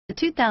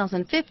The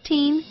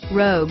 2015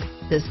 Rogue.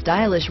 The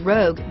stylish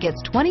Rogue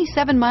gets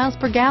 27 miles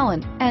per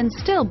gallon and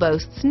still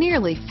boasts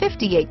nearly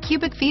 58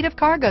 cubic feet of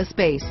cargo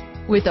space.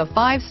 With a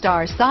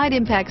 5-star side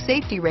impact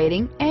safety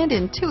rating and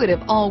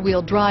intuitive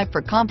all-wheel drive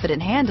for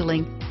confident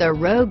handling, the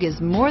Rogue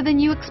is more than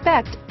you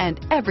expect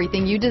and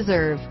everything you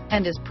deserve,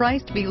 and is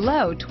priced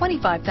below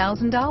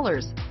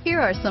 $25,000.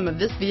 Here are some of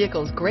this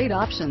vehicle's great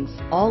options: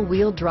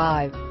 all-wheel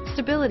drive,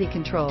 stability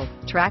control,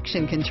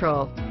 traction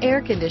control,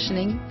 air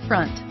conditioning,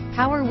 front,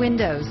 power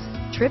windows,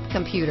 trip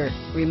computer,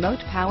 remote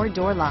power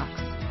door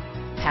locks,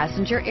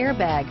 passenger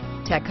airbag,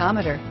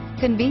 tachometer,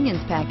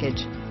 convenience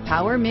package,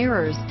 power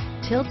mirrors,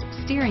 tilt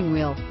steering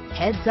wheel,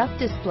 heads-up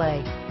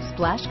display,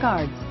 splash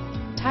guards,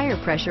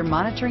 tire pressure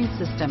monitoring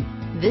system.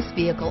 This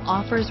vehicle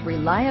offers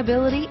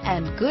reliability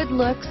and good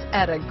looks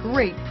at a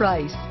great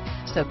price.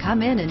 So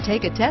come in and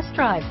take a test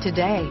drive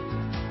today.